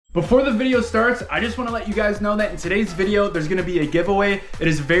Before the video starts, I just want to let you guys know that in today's video, there's going to be a giveaway. It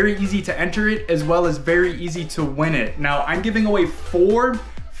is very easy to enter it as well as very easy to win it. Now, I'm giving away 4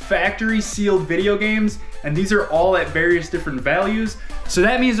 factory sealed video games, and these are all at various different values. So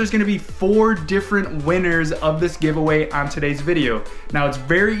that means there's going to be 4 different winners of this giveaway on today's video. Now, it's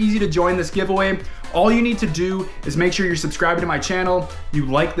very easy to join this giveaway. All you need to do is make sure you're subscribed to my channel, you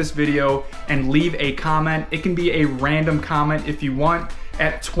like this video, and leave a comment. It can be a random comment if you want.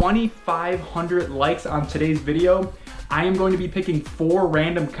 At 2,500 likes on today's video, I am going to be picking 4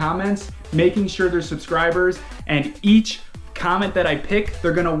 random comments, making sure they're subscribers, and each comment that I pick,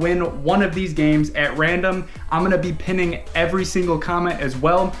 they're gonna win one of these games at random. I'm gonna be pinning every single comment as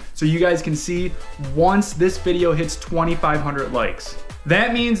well, so you guys can see once this video hits 2,500 likes.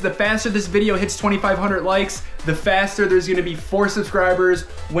 That means the faster this video hits 2,500 likes, the faster there's gonna be 4 subscribers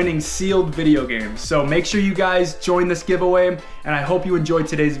winning sealed video games. So make sure you guys join this giveaway, and I hope you enjoyed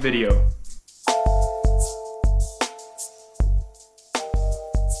today's video.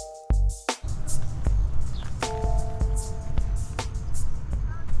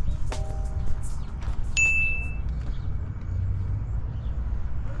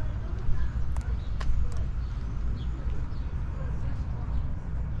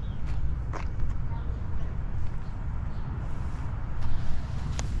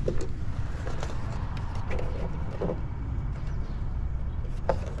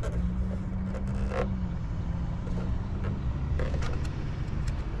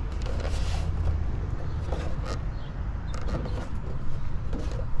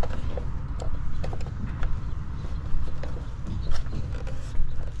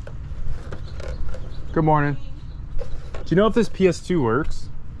 Good morning. Do you know if this PS2 works?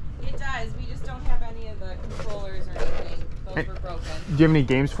 It does. We just don't have any of the controllers or anything. Those were broken. Do you have any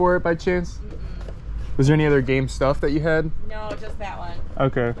games for it by chance? Was there any other game stuff that you had? No, just that one.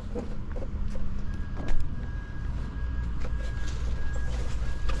 Okay.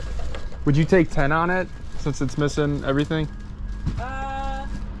 Would you take 10 on it since it's missing everything? I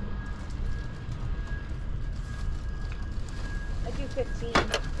do 15.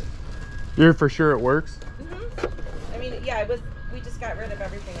 You're for sure it works? I mean, yeah, we just got rid of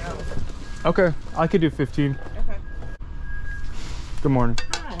everything else. Okay, I could do 15. Okay. Good morning.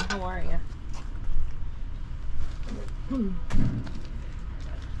 Hi, how are you?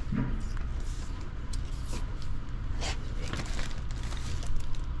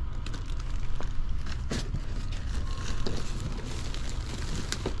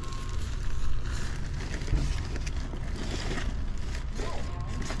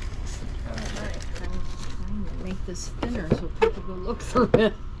 Make this thinner so people go look through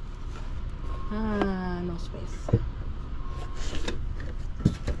it. No space.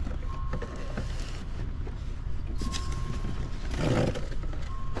 I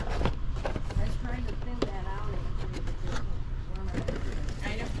was trying to thin that out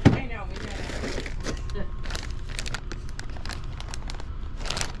I know, we got it.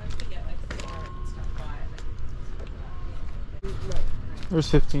 Once we get like some more stuff by, There's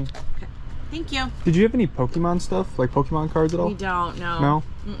 15. thank you. Did you have any Pokemon stuff? Like Pokemon cards at all? We don't, no. No?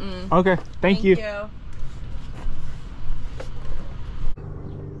 Mm-mm. Okay, thank you. So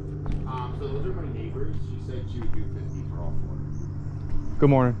those are my neighbors. She said she would do 50 for all 4. Good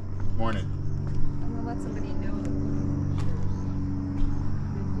morning. Morning. I'm gonna let somebody know.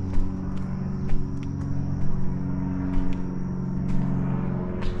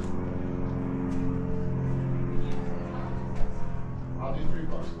 I'll do $3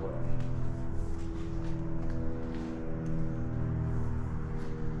 for it.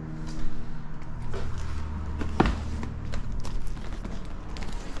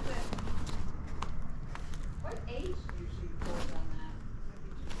 What age usually falls on that?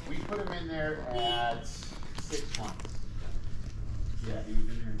 We put him in there at 6 months. Yeah, he was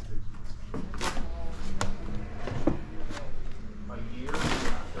in there in 6 months. A year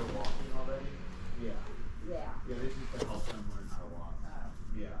after walking already? Yeah. Yeah. Yeah, this is to help them learn how to walk.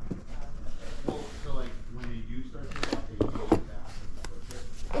 Yeah. Well, so like when they do start to walk, they use the bath and push it.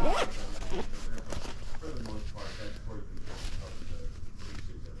 For the most part, that's towards the end of the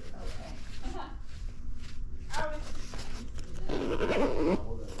usage of it.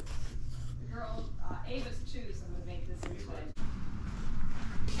 Girl, Ava's 2, so I'm gonna make this inside.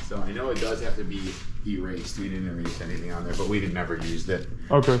 So I know it does have to be erased. We didn't erase anything on there, but we had never used it.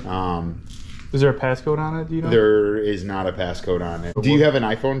 Okay. Is there a passcode on it? Do you know? There is not a passcode on it. Do you have an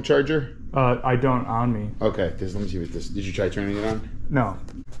iPhone charger? I don't on me. Okay, because let me see what this. Did you try turning it on? No.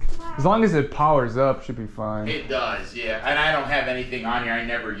 As long as it powers up, should be fine. It does, yeah. And I don't have anything on here. I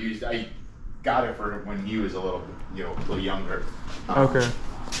never used. I got it for when he was a little, a little younger. Okay.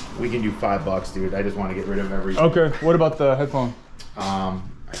 We can do $5, dude. I just want to get rid of everything. Okay. What about the headphone? I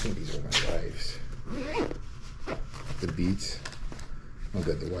think these are my wife's. The Beats. I'll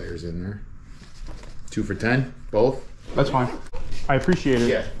get the wires in there. 2 for $10, both. That's fine. I appreciate it.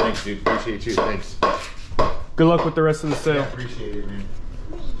 Yeah, thanks, dude. Appreciate you. Thanks. Good luck with the rest of the sale. Yeah, appreciate it, man.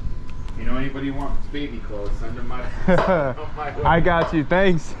 You know anybody who wants baby clothes? Send them my way. I got you.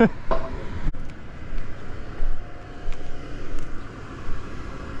 Thanks.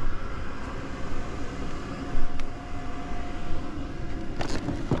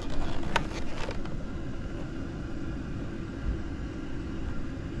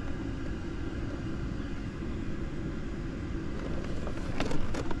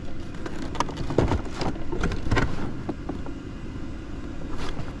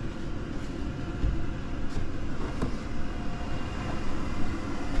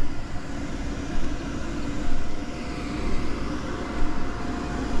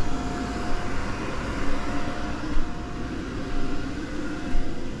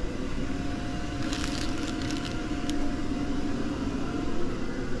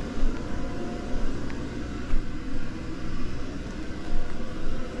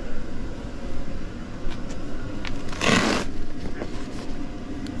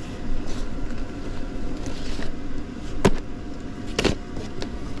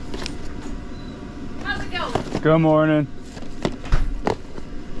 Good morning.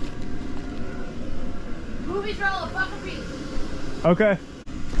 Movies roll a buck a piece. Okay.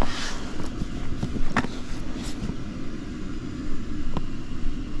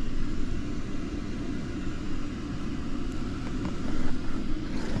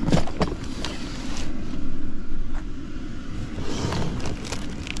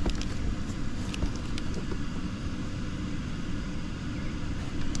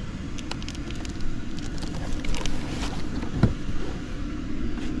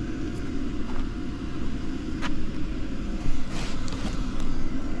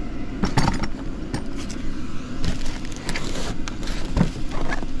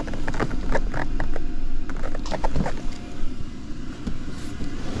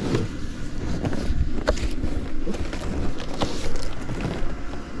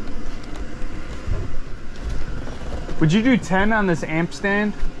 Would you do 10 on this amp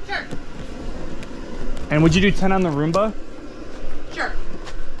stand? Sure. And would you do 10 on the Roomba? Sure.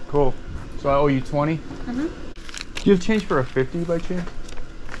 Cool. So I owe you 20? Mm-hmm. Do you have change for a 50 by chance?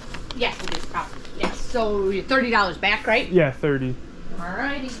 Yes, it is probably. Yes. So you're $30 back, right? Yeah, 30.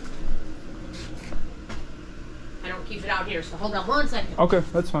 Alrighty. I don't keep it out here, so hold on 1 second. Okay,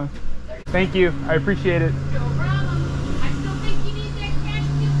 that's fine. Thank you. I appreciate it. No problem. I still think you need that cash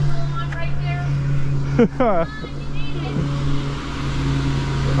little one right there. You need it.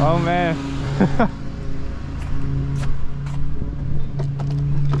 Oh man.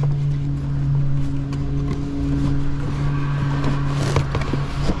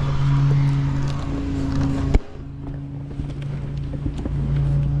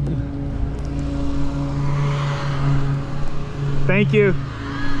 Thank you.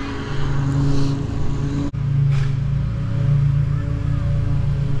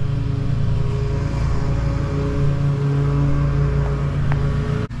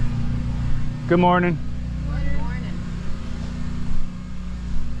 Good morning. Good morning.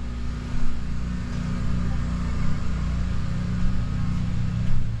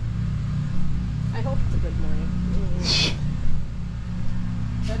 I hope it's a good morning.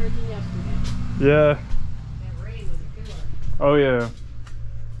 Better than yesterday. Yeah. That rain was a killer. Oh yeah.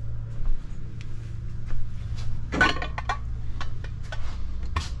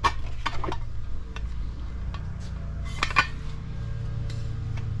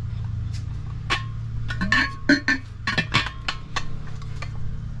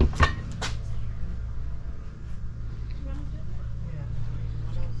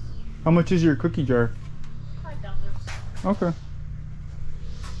 How much is your cookie jar? $5. Okay.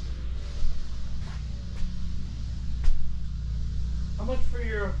 How much for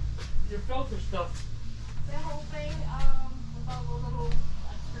your filter stuff? That whole thing, with all the little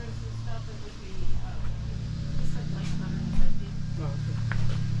extras and stuff, it would be, he said like 150. Oh,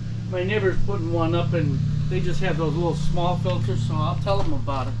 okay. My neighbor's putting one up and they just have those little small filters, so I'll tell them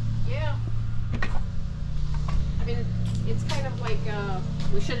about it. Yeah. I mean, it's kind of like,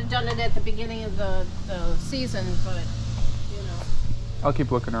 we should have done it at the beginning of the season, but, you know. I'll keep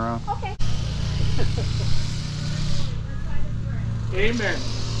looking around. Okay. Amen.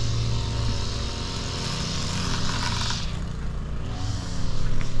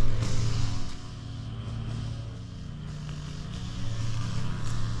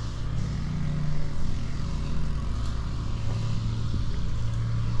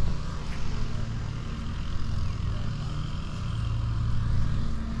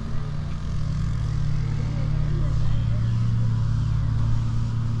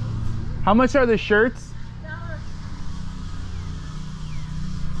 How much are the shirts?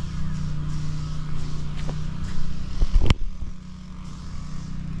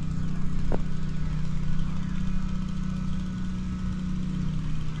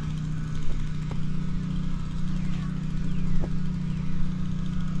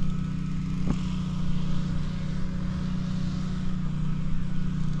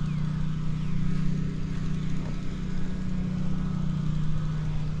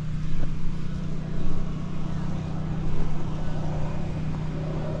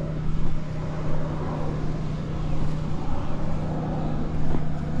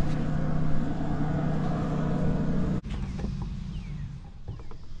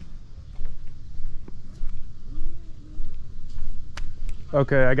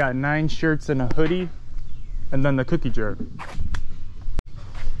 Okay, I got 9 shirts and a hoodie, and then the cookie jar. So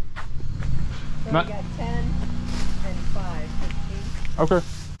we got 10 and 5, 15. Okay.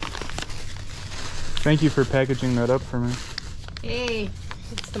 Thank you for packaging that up for me. Hey,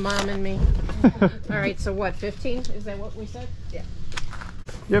 it's the mom and me. All right, so what, 15? Is that what we said? Yeah.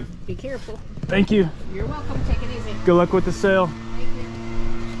 Yep. Be careful. Thank you. You're welcome. Take it easy. Good luck with the sale. Thank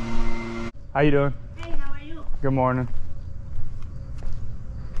you. How you doing? Hey, how are you? Good morning.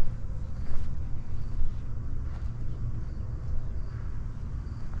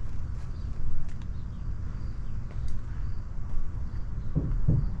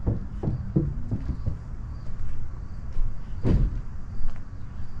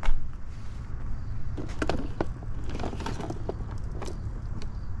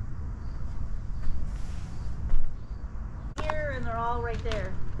 Here and they're all right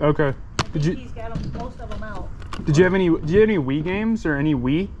there. Okay. I think he's got them, most of them out. Did you have any Wii games or any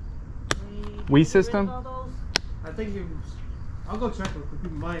Wii? Wii system? All those? I think I'll go check real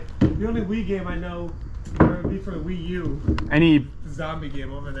quick. The only Wii game I know would be for the Wii U. Any The zombie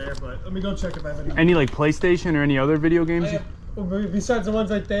game over there, but let me go check if I have any like PlayStation or any other video games? Besides the ones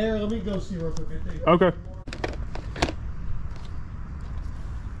right there, let me go see real quick. I think. Okay.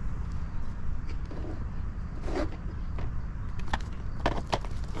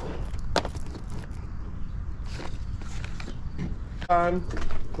 On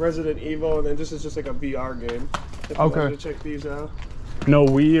Resident Evil, and then this is just like a VR game. If you Okay. wanted to check these out. No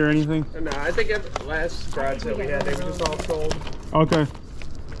Wii or anything? Nah, I think at the last garage sale we had, they were just all sold. Okay.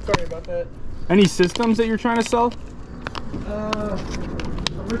 Sorry about that. Any systems that you're trying to sell?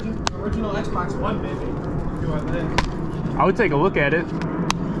 Original Xbox One, maybe. If you want that. I would take a look at it.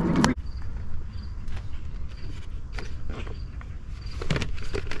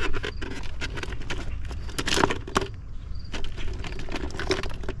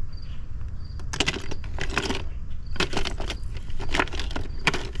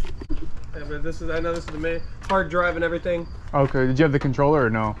 Yeah, but I know this is the main hard drive and everything. Okay. Did you have the controller or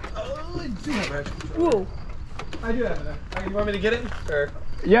no? Oh, I do have an extra. Whoa. I do have it. You want me to get it? Or?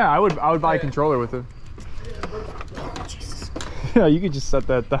 Yeah, I would buy a Yeah. controller with it. Yeah, you could just set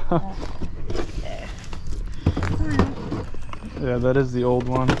that down. Yeah, that is the old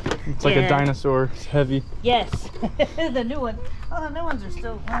one. It's like a Yeah. dinosaur. It's heavy. Yes. The new one. Oh, the new ones are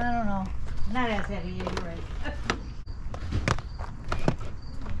still, I don't know. Not as heavy, yeah, you're right.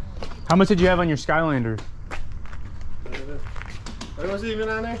 How much did you have on your Skylander? Was it even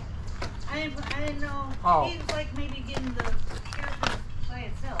on there? I didn't know. Oh. He was like maybe getting the character by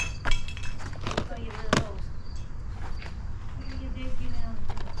itself. So you rid of those. Maybe you did get in.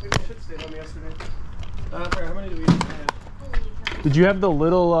 Maybe I should stay on yesterday. How many do we have? Holy cow. Did you have the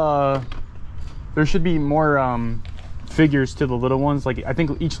little, there should be more, figures to the little ones. Like, I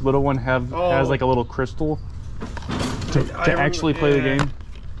think each little one has like a little crystal to actually play the game.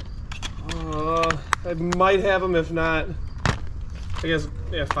 I might have them, if not, I guess,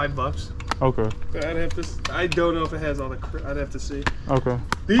 yeah, $5. Okay. I'd have to, I don't know if it has all the, I'd have to see. Okay.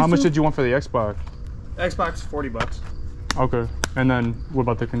 These How much two- did you want for the Xbox? Xbox, $40. Okay. And then what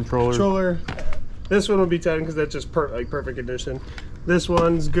about the controller? Controller, this one would be 10 because that's just perfect condition. This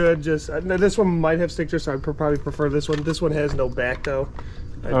one's good, just, no, this one might have stickers, so I'd probably prefer this one. This one has no back though.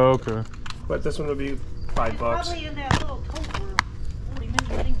 Oh, okay. But this one would be $5. Probably in that little tote where 40 minutes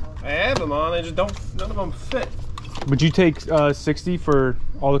thing was. I have them on, they just don't, none of them fit. Would you take 60 for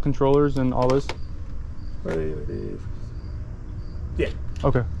all the controllers and all this? Yeah.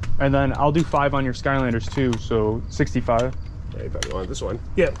 Okay. And then I'll do 5 on your Skylanders too, so 65. Yeah, you probably want this one.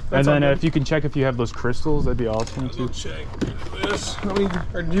 Yeah. And that's then all good. if you can check if you have those crystals, that'd be awesome I'll too. check this.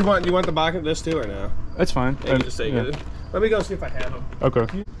 Or do you want the box of this too or no? That's fine. Yeah, you just take it. Let me go see if I have them.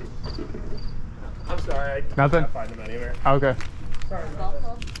 Okay. I'm sorry, I Nothing? can't find them anywhere. Okay. Sorry about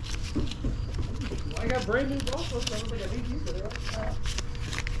that. I got brand new golf clubs. I was like, I think you said it.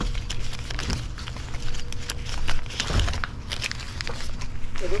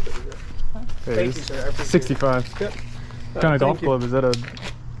 Thank you, sir. I appreciate 65. it. Yep. What kind of golf thank you. club is that?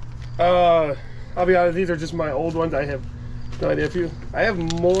 I'll be honest, these are just my old ones. I have no idea I have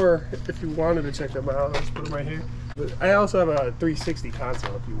more if you wanted to check them out. I'll just put them right here. But I also have a 360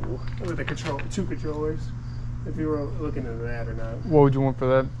 console if you will, with the two controllers. If you were looking into that or not. What would you want for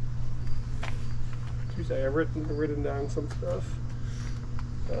that? I've written down some stuff.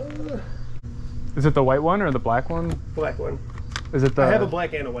 Is it the white one or the black one? Black one. Is it the? I have a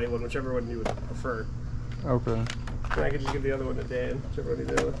black and a white one, whichever one you would prefer. Okay. And I could just give the other one to Dan, whichever one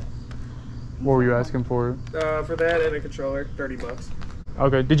you do. What were you asking for? For that and a controller, $30.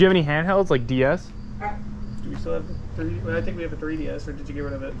 Okay. Did you have any handhelds like DS? Do we still have the 3D? Well, I think we have a 3DS, or did you get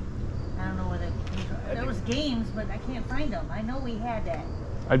rid of it? I don't know what there was games, but I can't find them. I know we had that.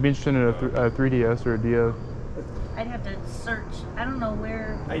 I'd be interested in a 3DS or a DS. I'd have to search. I don't know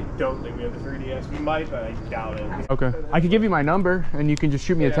where. I don't think we have the 3DS. We might, but I doubt it. Okay. I could give you my number and you can just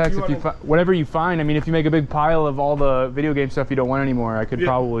shoot me a Yeah, text if if you you wanna- whatever you find. I mean, if you make a big pile of all the video game stuff you don't want anymore, I could Yeah.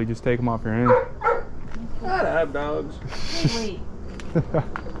 probably just take them off your hand. I don't have dogs. Wait.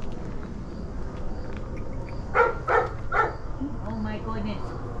 Oh my goodness.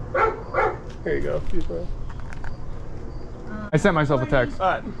 Here you go. Excuse me. I sent myself a text.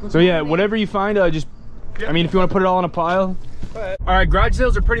 Alright. So yeah, whatever you find, just, I mean, if you want to put it all in a pile. Alright. All right, garage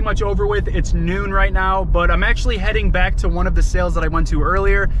sales are pretty much over with. It's noon right now, but I'm actually heading back to one of the sales that I went to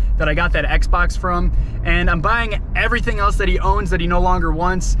earlier that I got that Xbox from, and I'm buying everything else that he owns that he no longer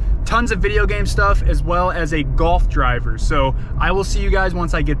wants. Tons of video game stuff, as well as a golf driver. So I will see you guys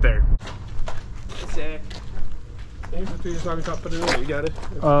once I get there. Zach. You just talking about putting it in. You got it.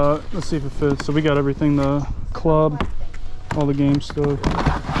 Let's see if it fits. So we got everything, the club, all the game stuff.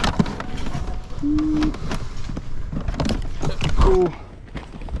 Cool.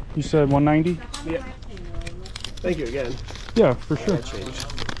 You said 190? Yeah. Thank you again. Yeah, for sure. That change.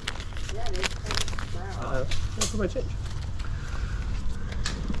 That's my change.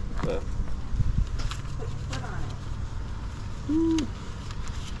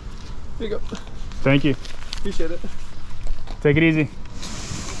 Here you go. Thank you. Appreciate it. Take it easy.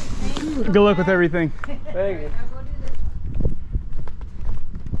 Good luck with everything. Thank you.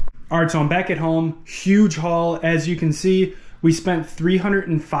 All right, so I'm back at home. Huge haul. As you can see, we spent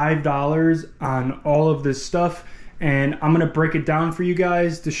 $305 on all of this stuff, and I'm gonna break it down for you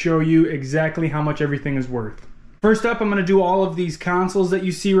guys to show you exactly how much everything is worth. First up, I'm gonna do all of these consoles that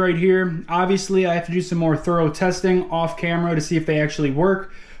you see right here. Obviously, I have to do some more thorough testing off camera to see if they actually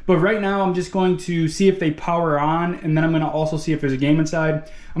work. But right now, I'm just going to see if they power on, and then I'm gonna also see if there's a game inside.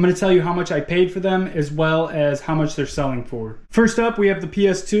 I'm gonna tell you how much I paid for them, as well as how much they're selling for. First up, we have the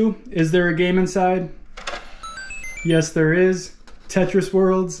PS2. Is there a game inside? Yes, there is. Tetris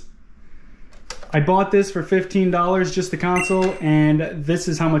Worlds. I bought this for $15, just the console, and this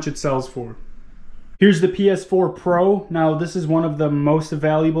is how much it sells for. Here's the PS4 Pro. Now, this is one of the most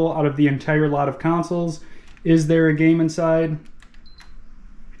valuable out of the entire lot of consoles. Is there a game inside?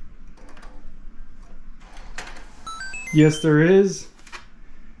 Yes, there is.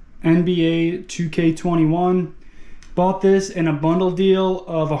 NBA 2K21. Bought this in a bundle deal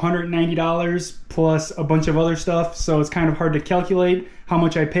of $190 plus a bunch of other stuff, so it's kind of hard to calculate how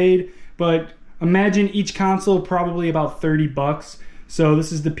much I paid, but imagine each console probably about 30 bucks. So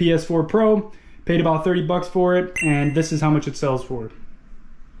this is the PS4 Pro, paid about 30 bucks for it, and this is how much it sells for.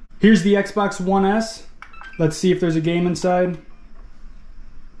 Here's the Xbox One S. Let's see if there's a game inside.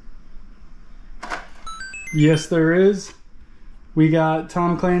 Yes, there is. We got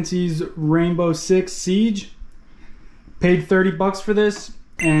Tom Clancy's Rainbow Six Siege. Paid 30 bucks for this,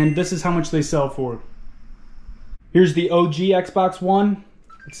 and this is how much they sell for. Here's the OG Xbox One.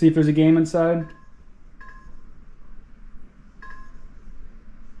 Let's see if there's a game inside.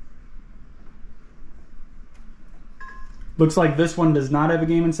 Looks like this one does not have a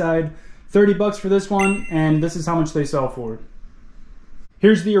game inside. 30 bucks for this one, and this is how much they sell for.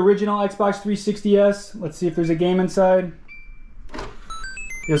 Here's the original Xbox 360S. Let's see if there's a game inside.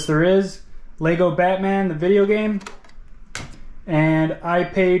 Yes, there is. Lego Batman, the video game. And I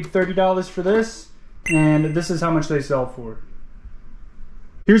paid $30 for this, and this is how much they sell for.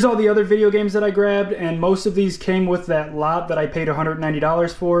 Here's all the other video games that I grabbed, and most of these came with that lot that I paid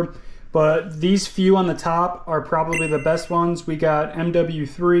 $190 for, but these few on the top are probably the best ones. We got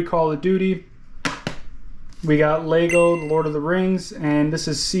MW3 Call of Duty. We got Lego The Lord of the Rings, and this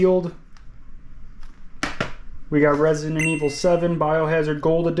is sealed. We got Resident Evil 7 Biohazard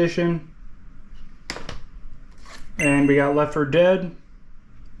Gold Edition. And we got Left 4 Dead.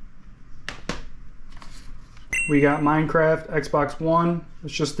 We got Minecraft Xbox One.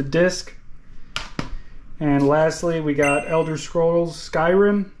 It's just the disc. And lastly, we got Elder Scrolls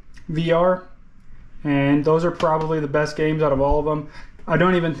Skyrim VR. And those are probably the best games out of all of them. I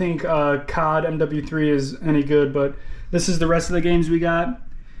don't even think COD MW3 is any good, but this is the rest of the games we got.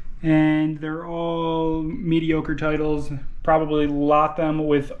 And they're all mediocre titles. Probably lot them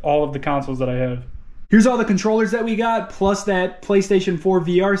with all of the consoles that I have. Here's all the controllers that we got, plus that PlayStation 4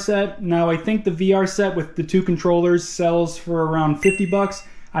 VR set. Now, I think the VR set with the 2 controllers sells for around 50 bucks.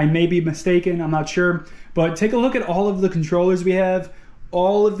 I may be mistaken, I'm not sure. But take a look at all of the controllers we have.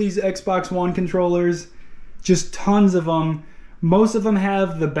 All of these Xbox One controllers, just tons of them. Most of them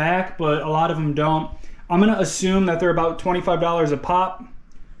have the back, but a lot of them don't. I'm gonna assume that they're about $25 a pop.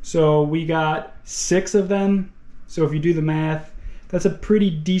 So we got 6 of them. So if you do the math, that's a pretty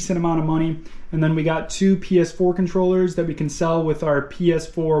decent amount of money. And then we got 2 PS4 controllers that we can sell with our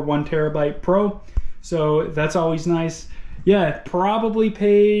PS4 1TB Pro. So that's always nice. Yeah, probably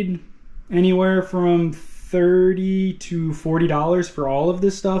paid anywhere from $30 to $40 for all of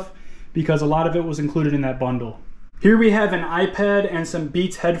this stuff because a lot of it was included in that bundle. Here we have an iPad and some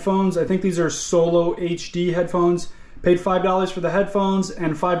Beats headphones. I think these are Solo HD headphones. Paid $5 for the headphones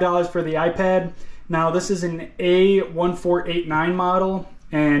and $5 for the iPad. Now this is an A1489 model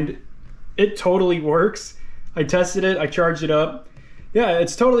and it totally works. I tested it, I charged it up. Yeah,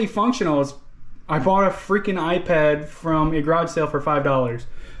 it's totally functional. I bought a freaking iPad from a garage sale for $5.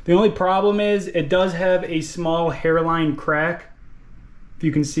 The only problem is it does have a small hairline crack, if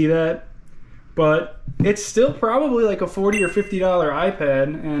you can see that. But it's still probably like a $40 or $50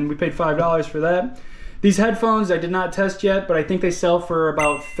 iPad, and we paid $5 for that. These headphones I did not test yet, but I think they sell for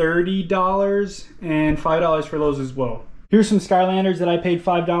about $30 and $5 for those as well. Here's some Skylanders that I paid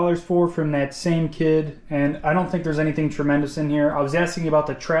 $5 for from that same kid, and I don't think there's anything tremendous in here. I was asking about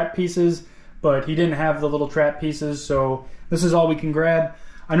the trap pieces, but he didn't have the little trap pieces, so this is all we can grab.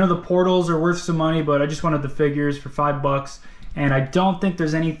 I know the portals are worth some money, but I just wanted the figures for $5, and I don't think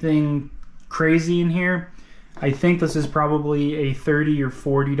there's anything crazy in here. I think this is probably a $30 or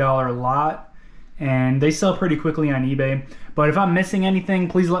 $40 lot, and they sell pretty quickly on eBay. But if I'm missing anything,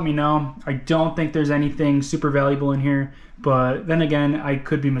 please let me know. I don't think there's anything super valuable in here, but then again, I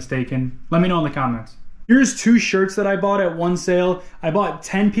could be mistaken. Let me know in the comments. Here's 2 shirts that I bought at one sale. I bought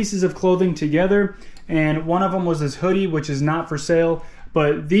 10 pieces of clothing together, and one of them was this hoodie, which is not for sale.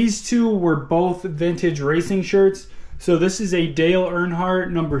 But these 2 were both vintage racing shirts. So this is a Dale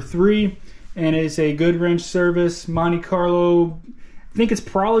Earnhardt number 3, and it's a Good Wrench Service Monte Carlo. I think it's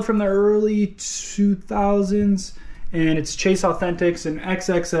probably from the early 2000s, and it's Chase Authentics in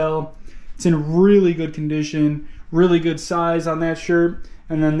XXL. It's in really good condition, really good size on that shirt.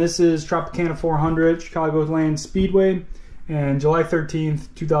 And then this is Tropicana 400 Chicagoland Speedway, and July 13th,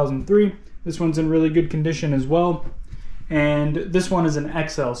 2003. This one's in really good condition as well. And this one is an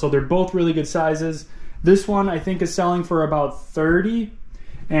XL, so they're both really good sizes. This one I think is selling for about $30,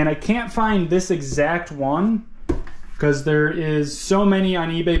 and I can't find this exact one because there is so many on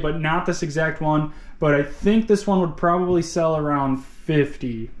eBay, but not this exact one. But I think this one would probably sell around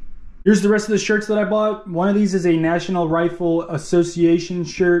 $50. Here's the rest of the shirts that I bought. One of these is a National Rifle Association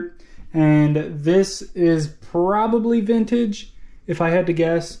shirt, and this is probably vintage, if I had to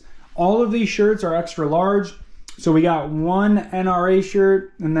guess. All of these shirts are extra large. So we got 1 NRA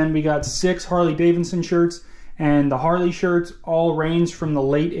shirt, and then we got 6 Harley Davidson shirts, and the Harley shirts all range from the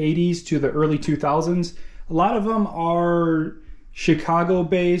late 80s to the early 2000s. A lot of them are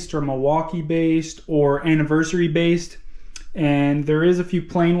Chicago-based or Milwaukee-based or anniversary-based, and there is a few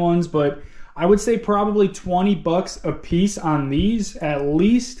plain ones, but I would say probably 20 bucks a piece on these at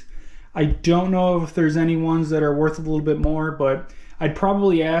least. I don't know if there's any ones that are worth a little bit more, but I'd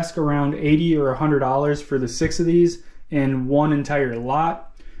probably ask around $80 or $100 for the 6 of these in one entire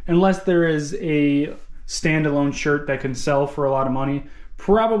lot, unless there is a standalone shirt that can sell for a lot of money.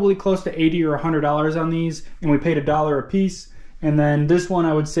 Probably close to $80 or $100 on these, and we paid $1 a piece. And then this one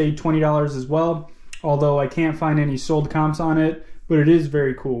I would say $20 as well, although I can't find any sold comps on it, but it is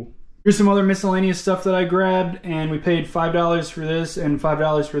very cool. Here's some other miscellaneous stuff that I grabbed, and we paid $5 for this and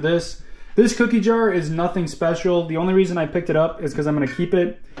 $5 for this. This cookie jar is nothing special. The only reason I picked it up is because I'm going to keep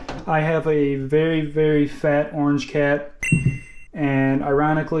it. I have a very, very fat orange cat, and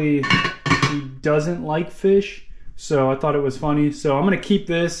ironically, he doesn't like fish, so I thought it was funny. So I'm going to keep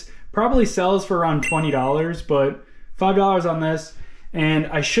this. Probably sells for around $20, but $5 on this. And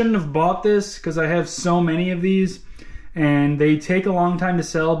I shouldn't have bought this because I have so many of these, and they take a long time to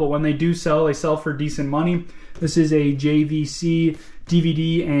sell, but when they do sell, they sell for decent money. This is a JVC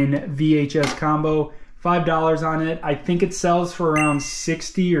DVD and VHS combo, $5 on it. I think it sells for around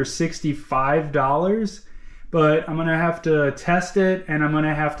 $60 or $65, but I'm gonna have to test it, and I'm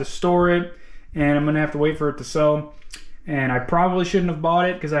gonna have to store it, and I'm gonna have to wait for it to sell. And I probably shouldn't have bought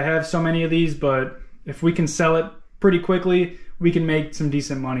it because I have so many of these, but if we can sell it pretty quickly, we can make some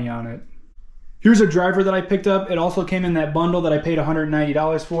decent money on it. Here's a driver that I picked up. It also came in that bundle that I paid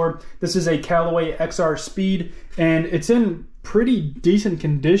 $190 for. This is a Callaway XR Speed, and it's in pretty decent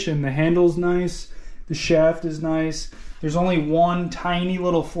condition. The handle's nice, the shaft is nice. There's only one tiny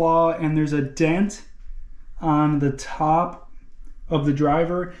little flaw, and there's a dent on the top of the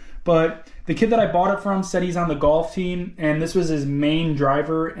driver. But the kid that I bought it from said he's on the golf team, and this was his main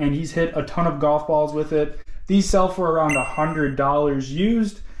driver, and he's hit a ton of golf balls with it. These sell for around $100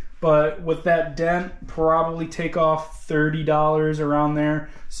 used, but with that dent, probably take off $30 around there.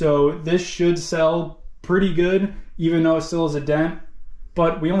 So this should sell pretty good, even though it still has a dent.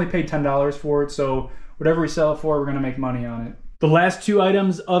 But we only paid $10 for it, so whatever we sell it for, we're gonna make money on it. The last two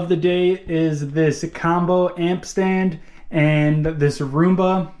items of the day is this combo amp stand and this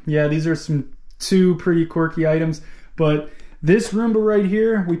Roomba. Yeah, these are two pretty quirky items, but this Roomba right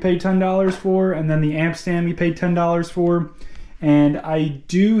here, we paid $10 for, and then the amp stand we paid $10 for. And I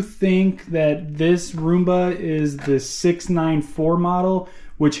do think that this Roomba is the 694 model,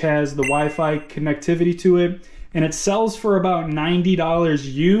 which has the Wi-Fi connectivity to it. And it sells for about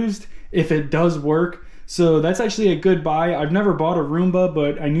 $90 used if it does work. So that's actually a good buy. I've never bought a Roomba,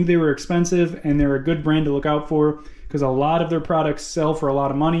 but I knew they were expensive and they're a good brand to look out for because a lot of their products sell for a lot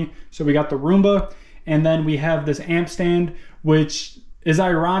of money. So we got the Roomba, and then we have this amp stand, which is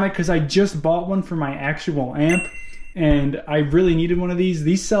ironic because I just bought one for my actual amp. And I really needed one of these.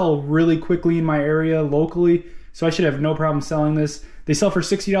 These sell really quickly in my area locally, so I should have no problem selling this. They sell for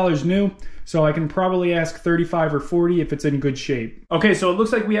 $60 new, so I can probably ask $35 or $40 if it's in good shape. Okay, so it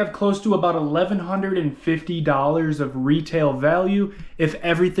looks like we have close to about $1,150 of retail value if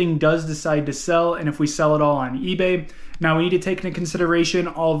everything does decide to sell and if we sell it all on eBay. Now we need to take into consideration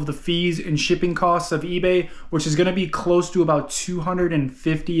all of the fees and shipping costs of eBay, which is gonna be close to about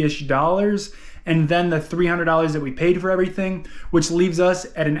 $250-ish. And then the $300 that we paid for everything, which leaves us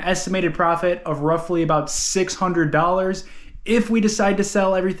at an estimated profit of roughly about $600 if we decide to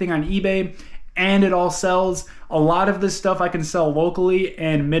sell everything on eBay and it all sells. A lot of this stuff I can sell locally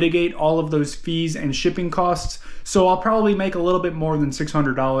and mitigate all of those fees and shipping costs. So I'll probably make a little bit more than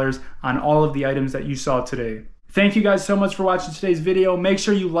 $600 on all of the items that you saw today. Thank you guys so much for watching today's video. Make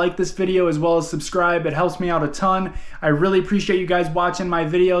sure you like this video as well as subscribe. It helps me out a ton. I really appreciate you guys watching my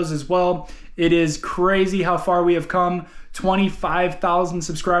videos as well. It is crazy how far we have come. 25,000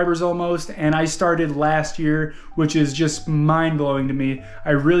 subscribers almost, and I started last year, which is just mind-blowing to me. I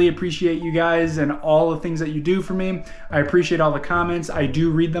really appreciate you guys and all the things that you do for me. I appreciate all the comments. I do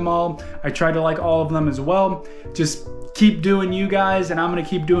read them all. I try to like all of them as well. Just keep doing you guys, and I'm gonna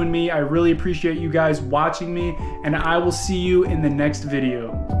keep doing me. I really appreciate you guys watching me, and I will see you in the next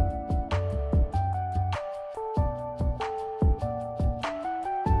video.